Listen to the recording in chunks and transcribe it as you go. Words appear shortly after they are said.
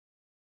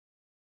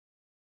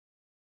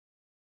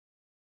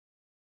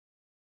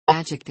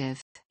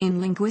Adjective. In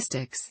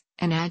linguistics,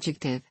 an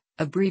adjective,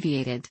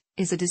 abbreviated,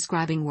 is a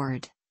describing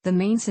word, the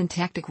main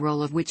syntactic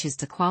role of which is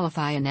to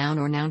qualify a noun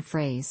or noun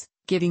phrase,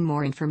 giving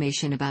more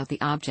information about the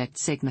object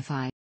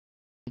signified.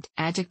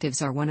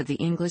 Adjectives are one of the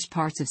English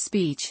parts of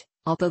speech,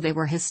 although they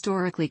were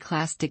historically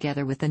classed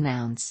together with the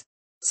nouns.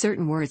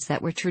 Certain words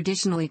that were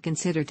traditionally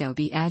considered to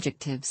be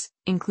adjectives,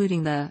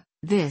 including the,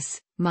 this,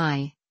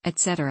 my,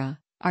 etc.,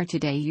 are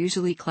today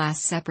usually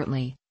classed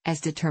separately, as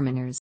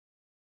determiners.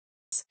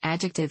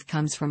 Adjective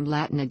comes from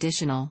Latin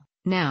additional,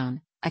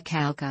 noun, a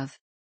calque of.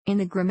 In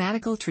the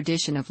grammatical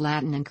tradition of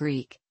Latin and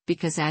Greek,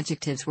 because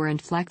adjectives were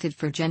inflected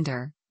for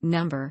gender,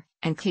 number,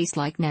 and case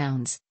like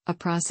nouns, a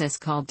process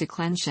called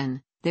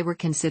declension, they were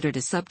considered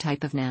a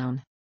subtype of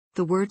noun.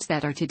 The words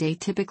that are today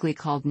typically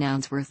called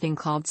nouns were a thing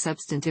called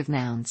substantive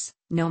nouns,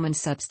 nōmen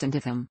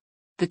substantīvum.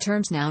 The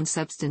terms noun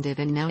substantive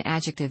and noun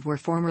adjective were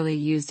formerly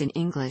used in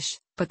English,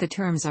 but the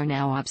terms are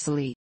now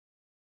obsolete.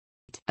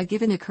 A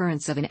given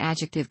occurrence of an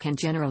adjective can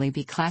generally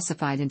be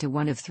classified into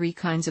one of three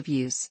kinds of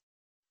use.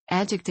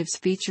 Adjectives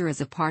feature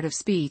as a part of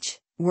speech,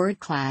 word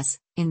class,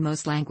 in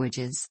most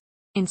languages.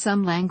 In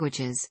some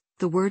languages,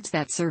 the words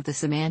that serve the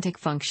semantic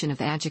function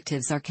of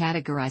adjectives are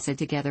categorized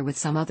together with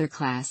some other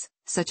class,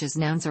 such as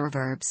nouns or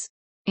verbs.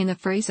 In a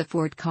phrase a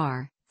Ford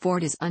car,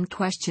 Ford is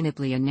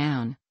unquestionably a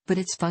noun, but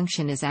its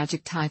function is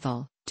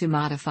adjectival, to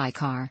modify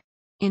car.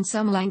 In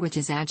some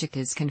languages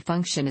adjectives can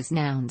function as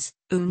nouns,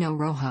 uno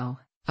rojo,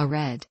 a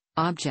red,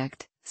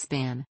 object,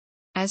 span.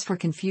 As for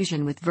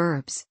confusion with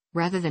verbs,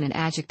 rather than an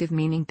adjective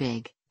meaning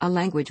big, a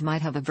language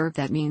might have a verb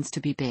that means to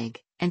be big,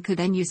 and could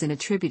then use an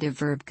attributive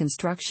verb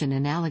construction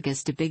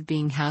analogous to big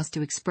being house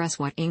to express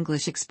what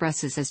English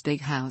expresses as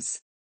big house.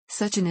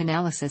 Such an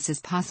analysis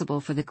is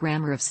possible for the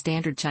grammar of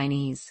Standard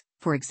Chinese,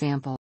 for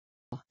example.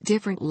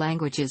 Different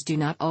languages do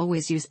not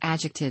always use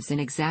adjectives in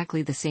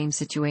exactly the same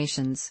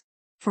situations.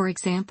 For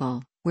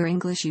example, where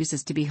English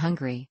uses to be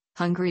hungry,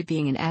 hungry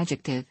being an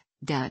adjective,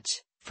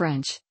 Dutch,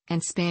 French,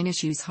 and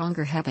Spanish use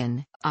hunger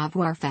hebben,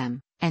 avoir faim,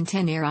 and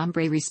tener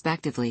hambre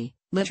respectively,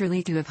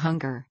 literally to have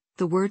hunger,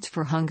 the words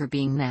for hunger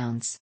being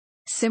nouns.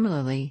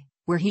 Similarly,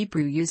 where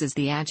Hebrew uses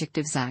the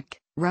adjective zak,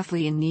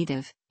 roughly in need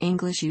of,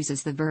 English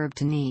uses the verb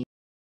to need.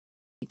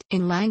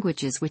 In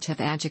languages which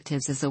have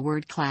adjectives as a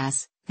word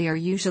class, they are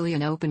usually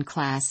an open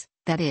class,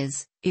 that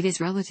is, it is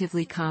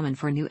relatively common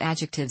for new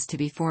adjectives to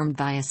be formed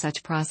via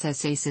such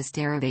process as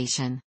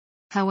derivation.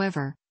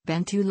 However,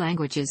 Bantu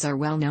languages are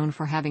well known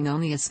for having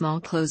only a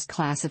small closed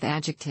class of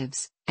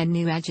adjectives, and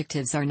new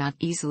adjectives are not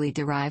easily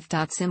derived.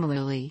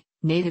 Similarly,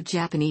 native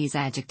Japanese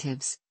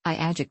adjectives,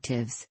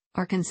 adjectives,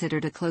 are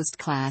considered a closed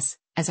class,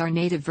 as are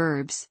native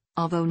verbs,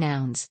 although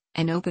nouns,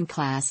 an open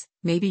class,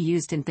 may be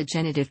used in the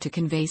genitive to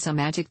convey some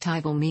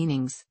adjectival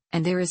meanings,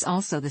 and there is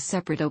also the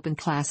separate open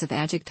class of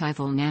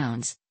adjectival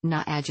nouns,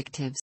 not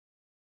adjectives.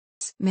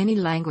 Many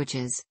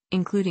languages,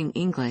 including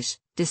English,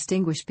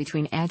 distinguish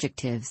between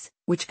adjectives,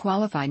 which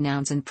qualify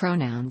nouns and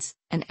pronouns,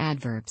 and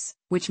adverbs,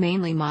 which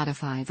mainly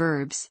modify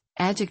verbs,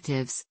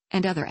 adjectives,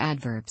 and other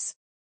adverbs.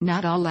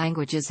 Not all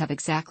languages have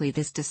exactly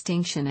this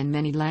distinction, and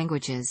many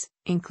languages,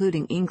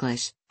 including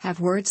English, have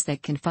words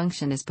that can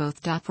function as both.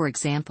 For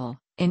example,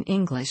 in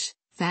English,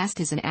 fast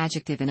is an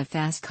adjective in a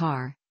fast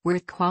car, where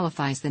it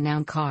qualifies the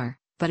noun car,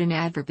 but an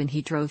adverb in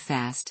he drove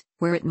fast,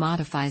 where it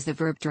modifies the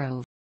verb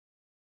drove.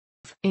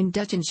 In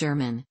Dutch and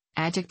German,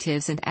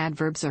 adjectives and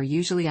adverbs are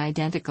usually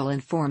identical in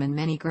form, and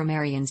many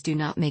grammarians do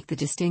not make the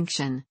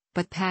distinction,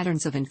 but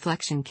patterns of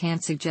inflection can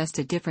suggest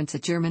a difference. A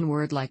German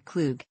word like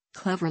klug,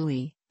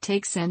 cleverly,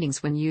 takes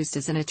endings when used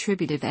as an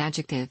attributive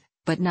adjective,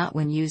 but not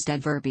when used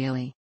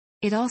adverbially.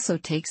 It also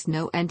takes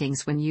no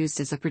endings when used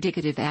as a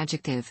predicative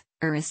adjective,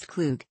 ist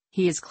klug,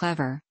 he is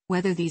clever.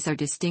 Whether these are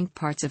distinct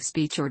parts of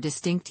speech or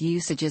distinct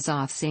usages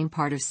of same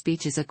part of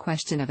speech is a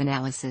question of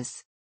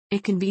analysis.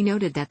 It can be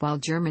noted that while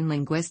German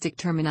linguistic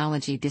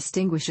terminology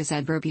distinguishes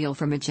adverbial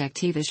from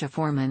adjektivische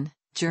Formen,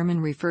 German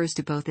refers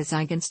to both as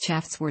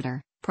Eigenschaftswörter,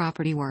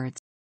 property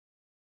words.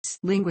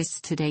 Linguists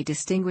today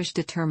distinguish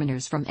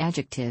determiners from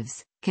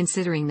adjectives,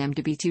 considering them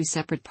to be two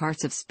separate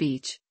parts of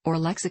speech, or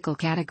lexical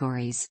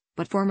categories,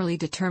 but formerly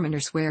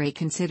determiners were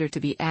considered to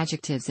be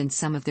adjectives in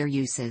some of their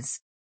uses.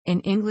 In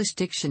English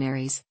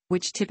dictionaries,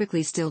 which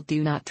typically still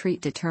do not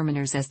treat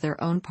determiners as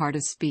their own part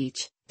of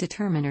speech,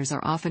 determiners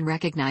are often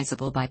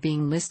recognizable by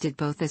being listed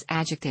both as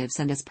adjectives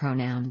and as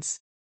pronouns.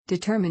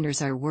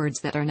 Determiners are words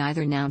that are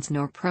neither nouns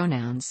nor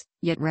pronouns,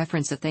 yet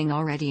reference a thing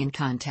already in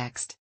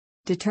context.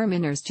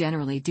 Determiners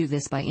generally do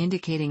this by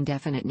indicating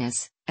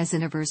definiteness, as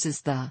in a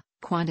versus the,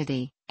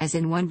 quantity, as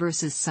in one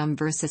versus some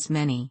versus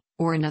many,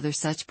 or another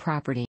such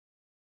property.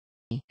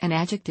 An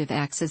adjective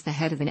acts as the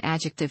head of an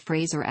adjective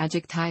phrase or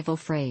adjectival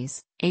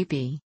phrase, AP.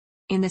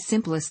 In the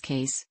simplest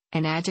case,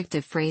 an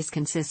adjective phrase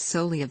consists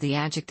solely of the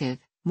adjective.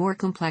 More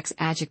complex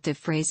adjective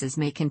phrases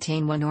may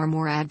contain one or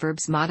more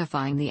adverbs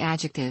modifying the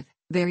adjective,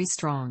 very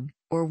strong,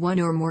 or one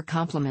or more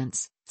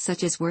complements,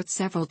 such as worth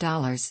several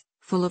dollars,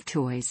 full of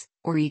toys,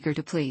 or eager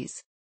to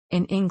please.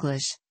 In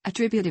English,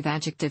 attributive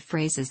adjective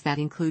phrases that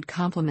include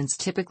complements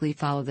typically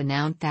follow the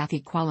noun that they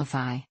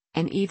qualify,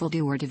 an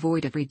evildoer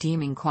devoid of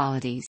redeeming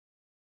qualities.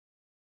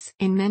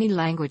 In many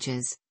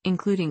languages,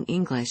 including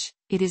English,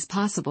 it is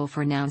possible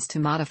for nouns to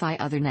modify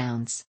other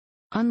nouns.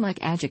 Unlike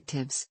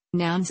adjectives,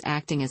 nouns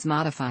acting as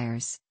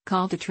modifiers,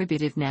 called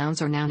attributive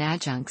nouns or noun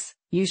adjuncts,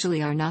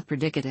 usually are not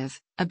predicative.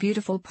 A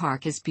beautiful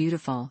park is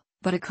beautiful,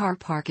 but a car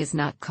park is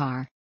not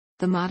car.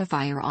 The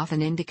modifier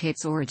often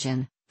indicates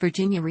origin,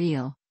 Virginia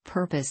real,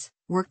 purpose,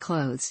 work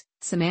clothes,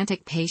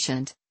 semantic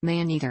patient,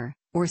 man-eater,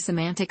 or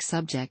semantic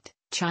subject,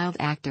 child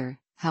actor.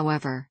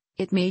 However,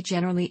 it may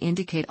generally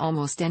indicate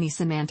almost any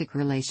semantic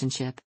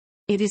relationship.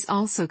 It is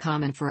also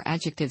common for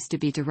adjectives to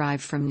be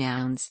derived from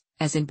nouns,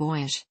 as in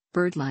boyish,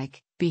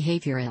 birdlike,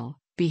 behavioral,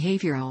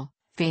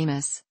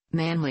 famous,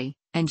 manly,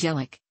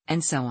 angelic,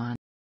 and so on.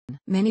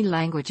 Many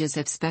languages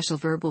have special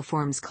verbal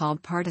forms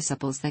called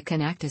participles that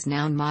can act as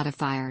noun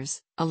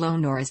modifiers,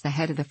 alone or as the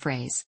head of the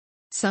phrase.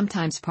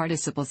 Sometimes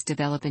participles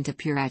develop into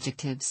pure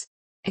adjectives.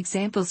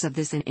 Examples of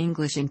this in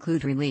English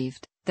include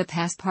relieved, the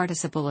past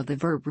participle of the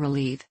verb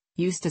relieve,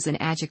 used as an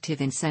adjective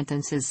in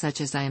sentences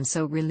such as I am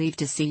so relieved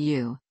to see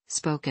you,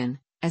 spoken,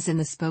 as in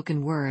the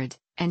spoken word,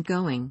 and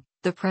going,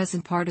 the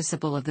present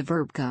participle of the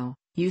verb go,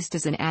 used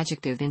as an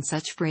adjective in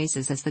such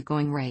phrases as the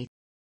going rate.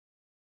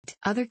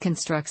 Other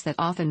constructs that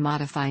often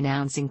modify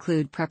nouns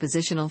include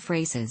prepositional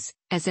phrases,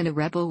 as in a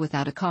rebel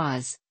without a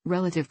cause,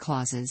 relative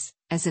clauses,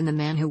 as in the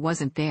man who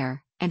wasn't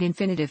there, and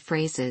infinitive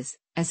phrases,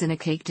 as in a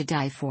cake to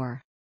die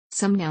for.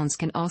 Some nouns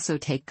can also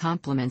take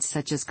complements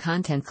such as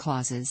content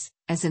clauses,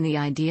 as in the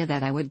idea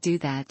that I would do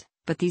that,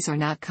 but these are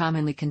not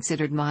commonly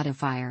considered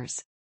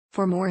modifiers.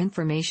 For more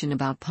information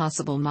about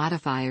possible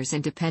modifiers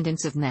and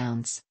dependents of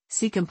nouns,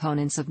 see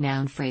components of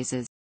noun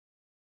phrases.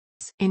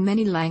 In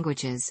many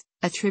languages,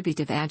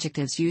 attributive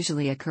adjectives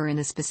usually occur in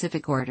a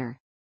specific order.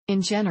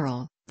 In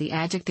general, the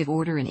adjective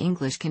order in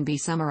English can be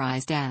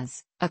summarized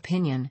as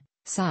opinion,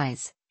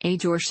 size,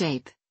 age or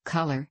shape,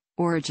 color,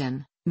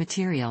 origin,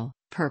 material,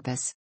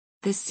 purpose.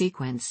 This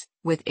sequence,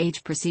 with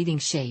age preceding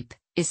shape,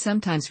 is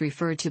sometimes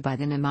referred to by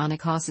the mnemonic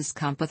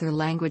comp. Other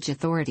language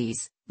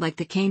authorities, like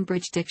the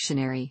Cambridge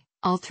Dictionary,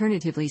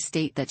 alternatively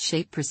state that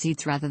shape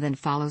precedes rather than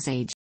follows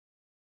age.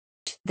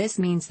 This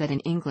means that in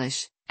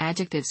English,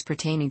 adjectives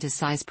pertaining to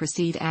size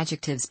precede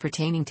adjectives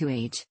pertaining to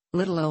age,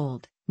 little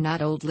old,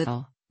 not old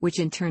little, which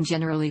in turn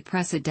generally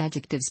precede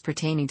adjectives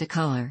pertaining to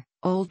color,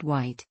 old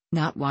white,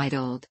 not white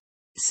old.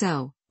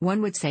 So,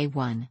 one would say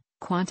 1,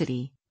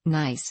 quantity,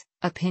 nice,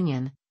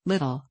 opinion,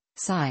 little,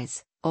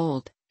 size,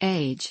 old,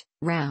 age,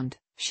 round,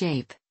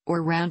 shape,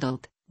 or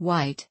roundled,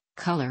 white,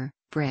 color,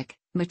 brick,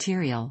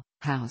 material,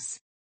 house.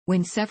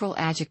 When several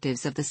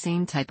adjectives of the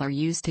same type are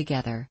used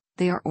together,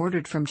 they are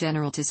ordered from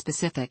general to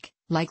specific,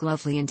 like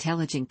lovely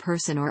intelligent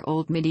person or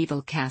old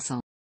medieval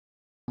castle.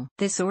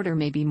 This order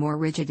may be more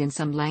rigid in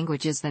some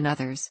languages than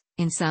others.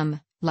 In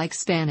some, like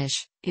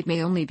Spanish, it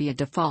may only be a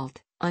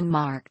default,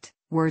 unmarked,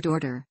 word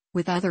order,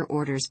 with other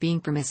orders being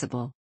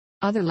permissible.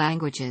 Other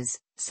languages,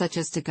 such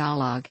as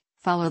Tagalog,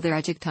 follow their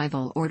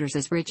adjectival orders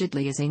as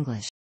rigidly as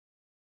English.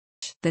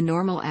 The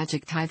normal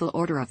adjectival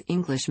order of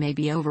English may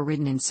be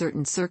overridden in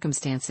certain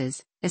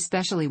circumstances,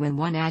 especially when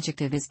one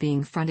adjective is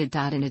being fronted.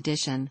 In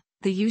addition,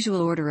 the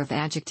usual order of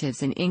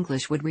adjectives in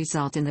English would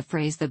result in the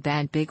phrase the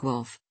bad big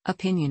wolf,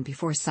 opinion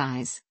before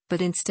size,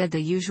 but instead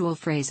the usual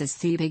phrase is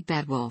the big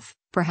bad wolf,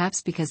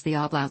 perhaps because the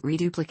ablaut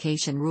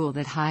reduplication rule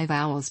that high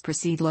vowels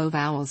precede low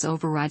vowels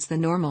overrides the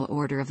normal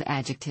order of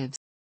adjectives.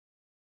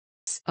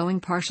 Owing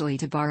partially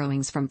to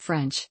borrowings from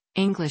French,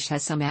 English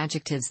has some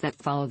adjectives that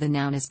follow the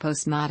noun as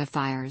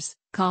post-modifiers,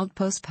 called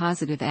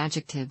postpositive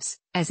adjectives,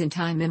 as in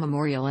time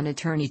immemorial and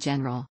attorney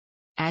general.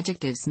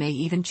 Adjectives may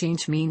even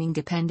change meaning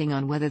depending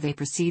on whether they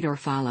precede or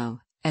follow,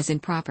 as in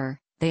proper,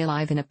 they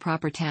live in a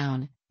proper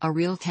town, a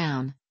real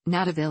town,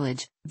 not a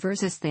village,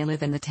 versus they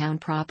live in the town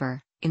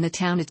proper, in the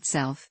town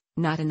itself,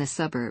 not in the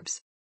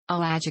suburbs.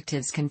 All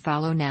adjectives can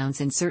follow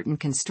nouns in certain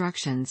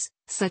constructions,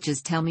 such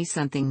as tell me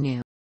something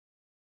new.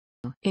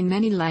 In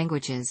many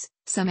languages,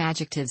 some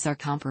adjectives are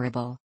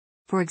comparable.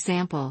 For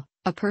example,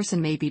 a person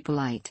may be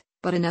polite,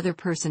 but another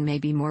person may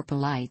be more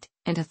polite,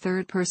 and a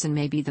third person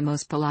may be the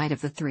most polite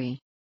of the three.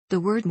 The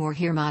word more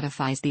here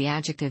modifies the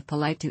adjective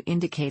polite to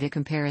indicate a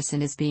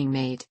comparison is being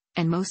made,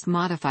 and most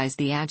modifies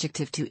the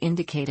adjective to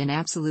indicate an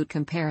absolute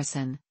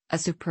comparison, a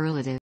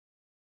superlative.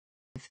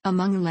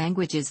 Among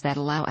languages that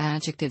allow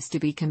adjectives to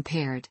be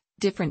compared,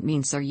 different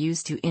means are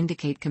used to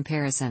indicate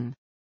comparison.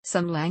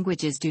 Some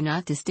languages do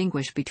not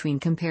distinguish between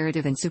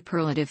comparative and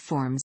superlative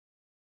forms.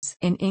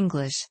 In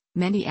English,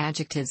 many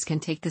adjectives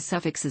can take the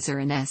suffixes or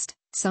an est,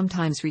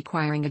 sometimes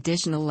requiring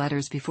additional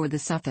letters before the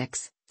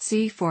suffix.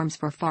 See forms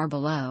for far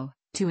below,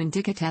 to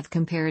indicative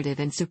comparative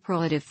and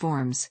superlative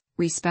forms,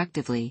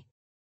 respectively.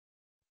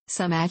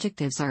 Some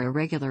adjectives are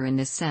irregular in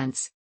this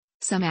sense.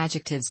 Some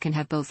adjectives can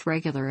have both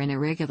regular and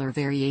irregular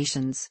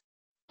variations.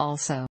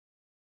 Also,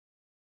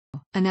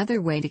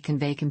 another way to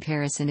convey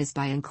comparison is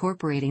by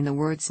incorporating the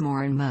words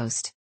more and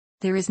most.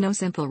 There is no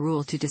simple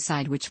rule to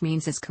decide which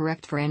means is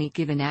correct for any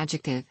given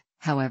adjective,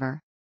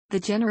 however. The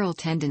general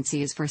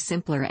tendency is for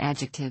simpler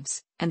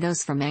adjectives, and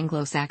those from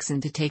Anglo-Saxon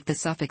to take the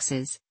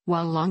suffixes,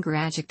 while longer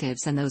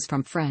adjectives and those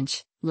from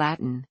French,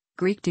 Latin,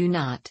 Greek do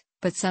not,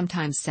 but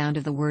sometimes sound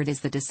of the word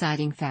is the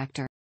deciding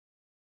factor.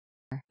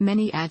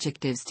 Many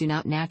adjectives do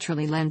not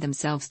naturally lend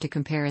themselves to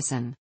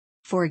comparison.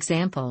 For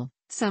example,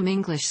 some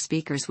English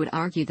speakers would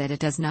argue that it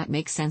does not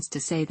make sense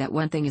to say that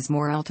one thing is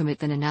more ultimate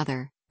than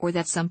another, or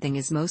that something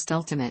is most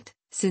ultimate,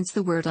 since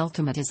the word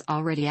ultimate is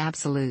already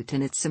absolute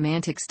in its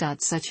semantics.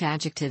 Such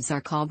adjectives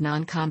are called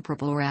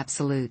non-comparable or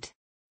absolute.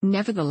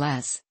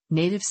 Nevertheless,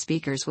 native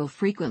speakers will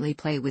frequently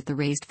play with the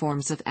raised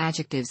forms of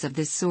adjectives of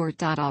this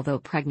sort. Although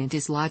pregnant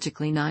is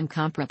logically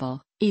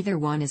non-comparable, either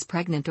one is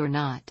pregnant or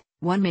not,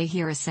 one may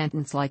hear a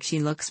sentence like "she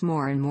looks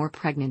more and more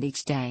pregnant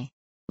each day."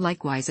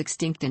 Likewise,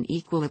 extinct and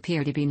equal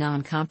appear to be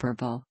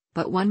non-comparable,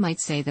 but one might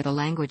say that a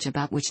language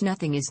about which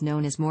nothing is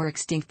known is more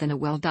extinct than a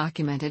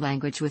well-documented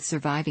language with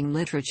surviving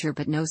literature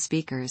but no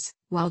speakers.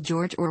 While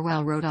George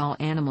Orwell wrote all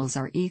animals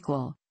are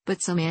equal,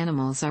 but some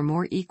animals are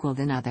more equal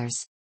than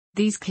others.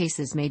 These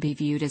cases may be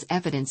viewed as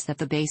evidence that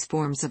the base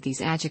forms of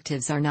these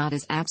adjectives are not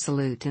as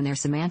absolute in their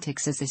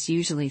semantics as is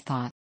usually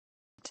thought.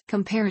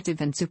 Comparative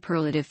and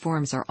superlative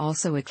forms are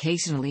also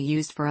occasionally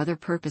used for other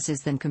purposes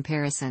than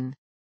comparison.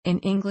 In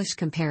English,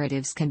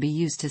 comparatives can be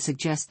used to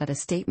suggest that a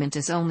statement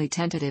is only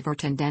tentative or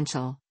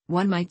tendential.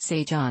 One might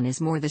say John is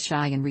more the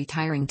shy and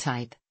retiring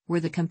type, where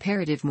the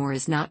comparative more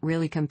is not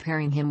really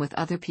comparing him with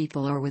other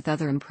people or with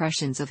other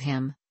impressions of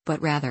him,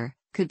 but rather,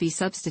 could be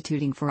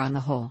substituting for on the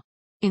whole.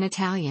 In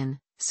Italian,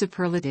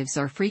 superlatives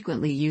are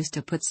frequently used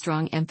to put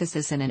strong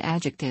emphasis in an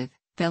adjective.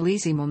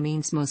 Bellissimo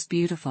means most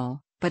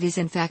beautiful, but is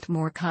in fact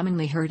more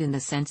commonly heard in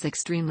the sense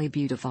extremely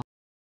beautiful.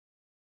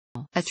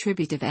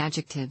 Attributive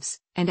adjectives,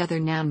 and other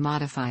noun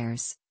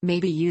modifiers, may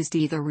be used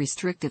either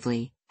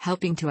restrictively,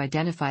 helping to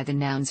identify the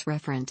noun's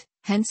referent,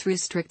 hence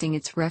restricting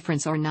its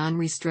reference, or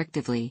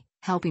non-restrictively,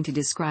 helping to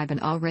describe an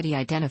already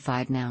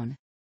identified noun.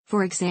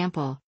 For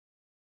example,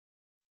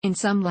 in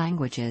some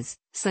languages,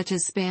 such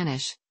as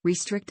Spanish,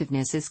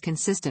 restrictiveness is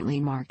consistently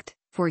marked.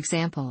 For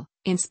example,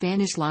 in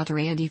Spanish, la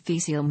tarea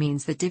difícil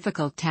means the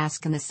difficult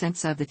task in the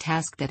sense of the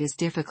task that is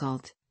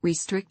difficult,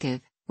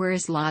 restrictive,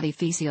 whereas la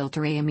difícil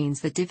tarea means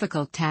the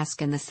difficult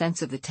task in the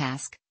sense of the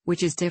task,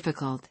 which is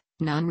difficult,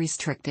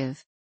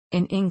 non-restrictive.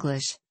 In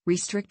English,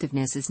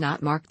 restrictiveness is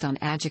not marked on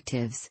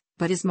adjectives,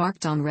 but is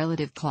marked on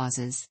relative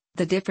clauses.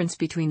 The difference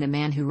between the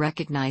man who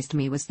recognized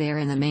me was there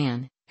and the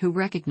man who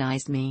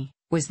recognized me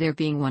was there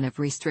being one of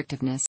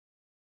restrictiveness.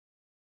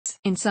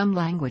 In some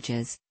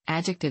languages,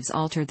 adjectives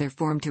alter their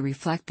form to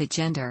reflect the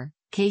gender,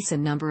 case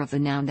and number of the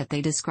noun that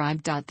they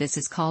describe. This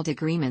is called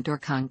agreement or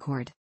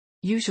concord.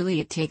 Usually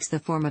it takes the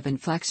form of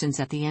inflections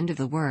at the end of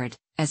the word,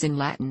 as in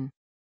Latin.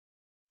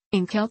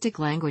 In Celtic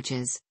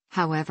languages,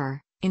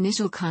 however,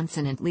 initial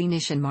consonant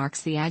lenition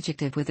marks the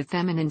adjective with a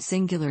feminine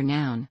singular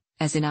noun,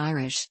 as in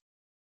Irish.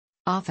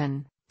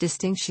 Often,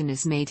 distinction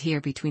is made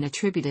here between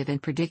attributive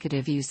and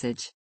predicative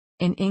usage.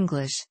 In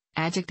English,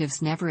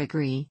 adjectives never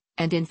agree,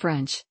 and in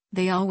French,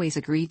 they always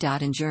agree.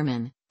 In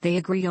German, they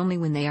agree only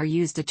when they are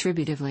used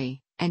attributively,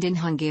 and in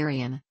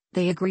Hungarian,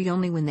 they agree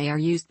only when they are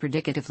used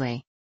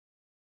predicatively.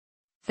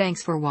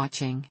 Thanks for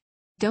watching.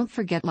 Don't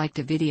forget to like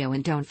the video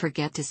and don't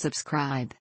forget to subscribe.